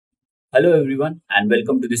Hello everyone and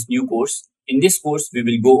welcome to this new course. In this course, we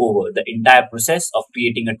will go over the entire process of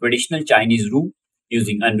creating a traditional Chinese room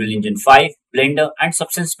using Unreal Engine 5, Blender and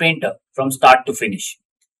Substance Painter from start to finish.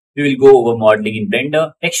 We will go over modeling in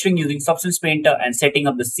Blender, texturing using Substance Painter and setting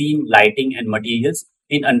up the scene, lighting and materials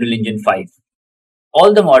in Unreal Engine 5.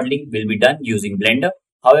 All the modeling will be done using Blender.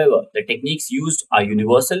 However, the techniques used are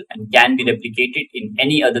universal and can be replicated in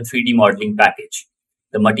any other 3D modeling package.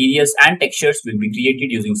 The materials and textures will be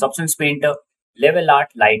created using Substance Painter. Level art,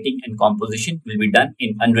 lighting, and composition will be done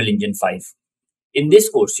in Unreal Engine 5. In this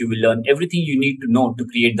course, you will learn everything you need to know to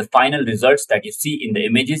create the final results that you see in the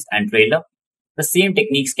images and trailer. The same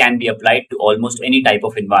techniques can be applied to almost any type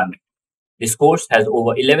of environment. This course has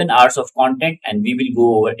over 11 hours of content and we will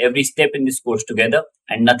go over every step in this course together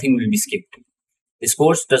and nothing will be skipped. This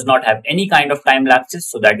course does not have any kind of time lapses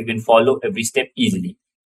so that you can follow every step easily.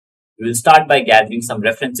 We will start by gathering some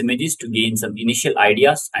reference images to gain some initial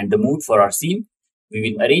ideas and the mood for our scene. We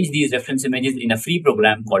will arrange these reference images in a free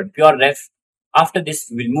program called PureRef. After this,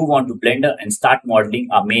 we will move on to Blender and start modeling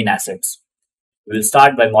our main assets. We will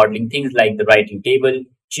start by modeling things like the writing table,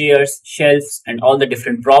 chairs, shelves, and all the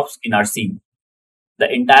different props in our scene.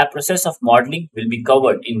 The entire process of modeling will be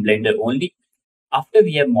covered in Blender only. After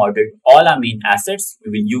we have modeled all our main assets, we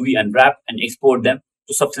will UV unwrap and export them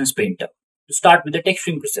to Substance Painter. To start with the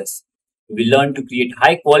texturing process, we will learn to create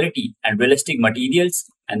high quality and realistic materials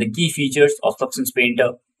and the key features of Substance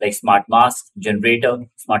Painter like Smart Mask, Generator,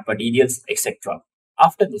 Smart Materials, etc.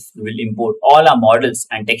 After this, we will import all our models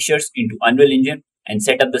and textures into Unreal Engine and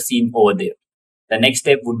set up the scene over there. The next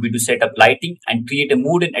step would be to set up lighting and create a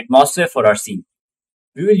mood and atmosphere for our scene.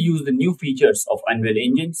 We will use the new features of Unreal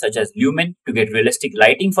Engine such as Lumen to get realistic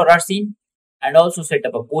lighting for our scene and also set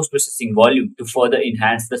up a post-processing volume to further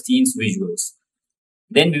enhance the scene's visuals.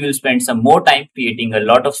 Then we will spend some more time creating a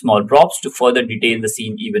lot of small props to further detail the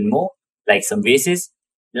scene even more, like some vases,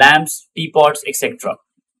 lamps, teapots, etc.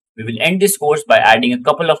 We will end this course by adding a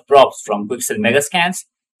couple of props from Quixel Megascans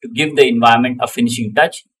to give the environment a finishing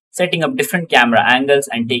touch, setting up different camera angles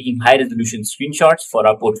and taking high resolution screenshots for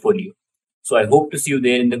our portfolio. So I hope to see you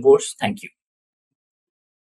there in the course. Thank you.